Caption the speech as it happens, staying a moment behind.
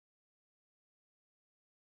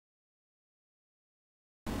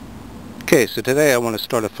Okay, so today I want to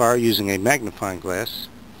start a fire using a magnifying glass,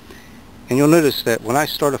 and you'll notice that when I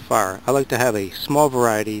start a fire I like to have a small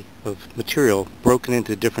variety of material broken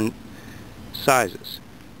into different sizes.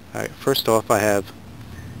 Alright, first off I have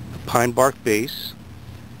a pine bark base,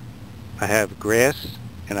 I have grass,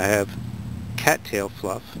 and I have cattail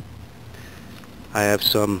fluff. I have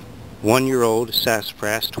some 1-year-old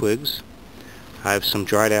sassafras twigs, I have some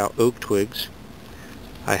dried out oak twigs,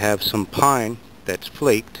 I have some pine that's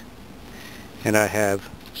flaked, and I have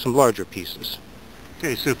some larger pieces.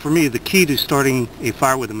 Okay, so for me the key to starting a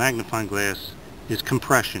fire with a magnifying glass is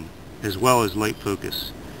compression as well as light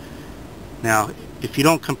focus. Now if you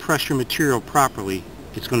don't compress your material properly,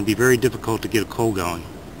 it's going to be very difficult to get a coal going.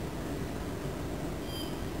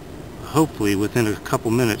 Hopefully within a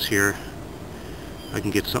couple minutes here I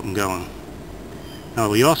can get something going.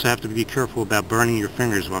 Now you also have to be careful about burning your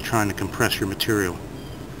fingers while trying to compress your material,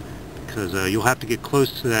 because you'll have to get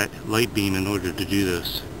close to that light beam in order to do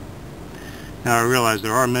this. Now I realize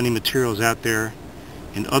there are many materials out there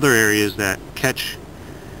in other areas that catch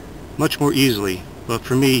much more easily, but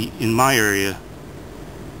for me in my area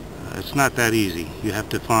it's not that easy. You have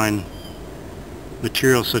to find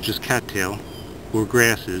materials such as cattail or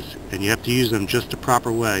grasses, and you have to use them just the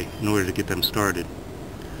proper way in order to get them started.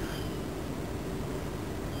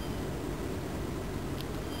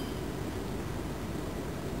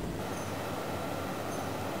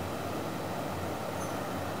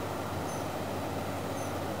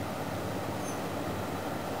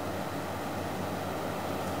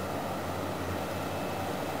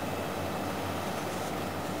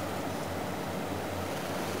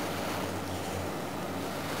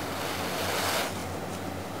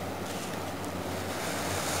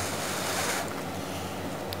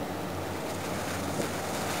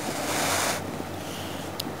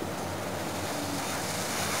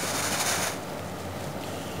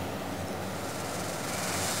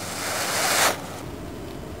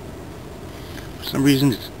 For some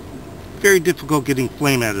reason it's very difficult getting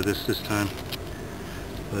flame out of this time,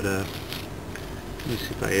 but let me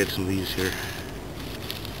see if I add some leaves here.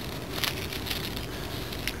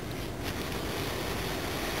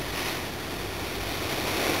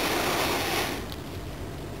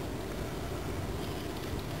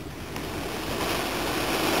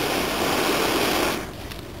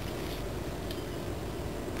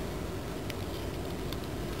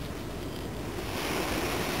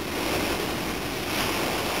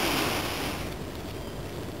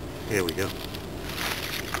 There we go.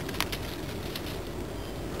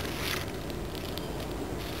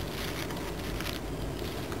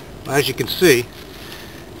 As you can see,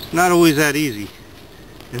 it's not always that easy,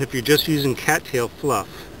 and if you're just using cattail fluff,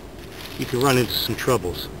 you can run into some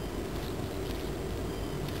troubles.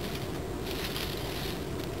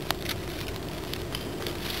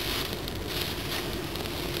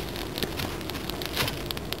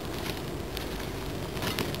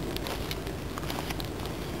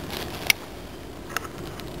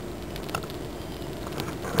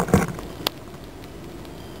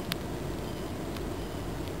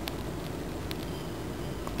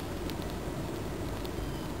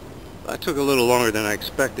 That took a little longer than I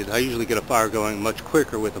expected. I usually get a fire going much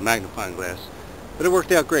quicker with a magnifying glass. But it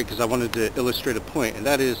worked out great because I wanted to illustrate a point, and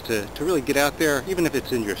that is to really get out there, even if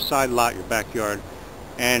it's in your side lot, your backyard,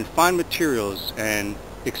 and find materials and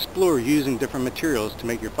explore using different materials to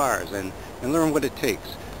make your fires, and learn what it takes.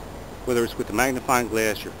 Whether it's with the magnifying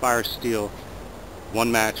glass, your fire steel,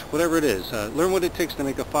 one match, whatever it is, learn what it takes to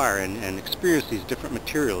make a fire and experience these different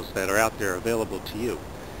materials that are out there available to you.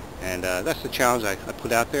 And that's the challenge I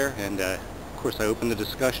put out there, and of course I open the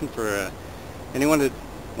discussion for anyone that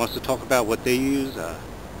wants to talk about what they use,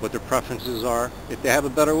 what their preferences are, if they have a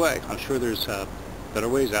better way. I'm sure there's better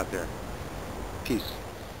ways out there. Peace.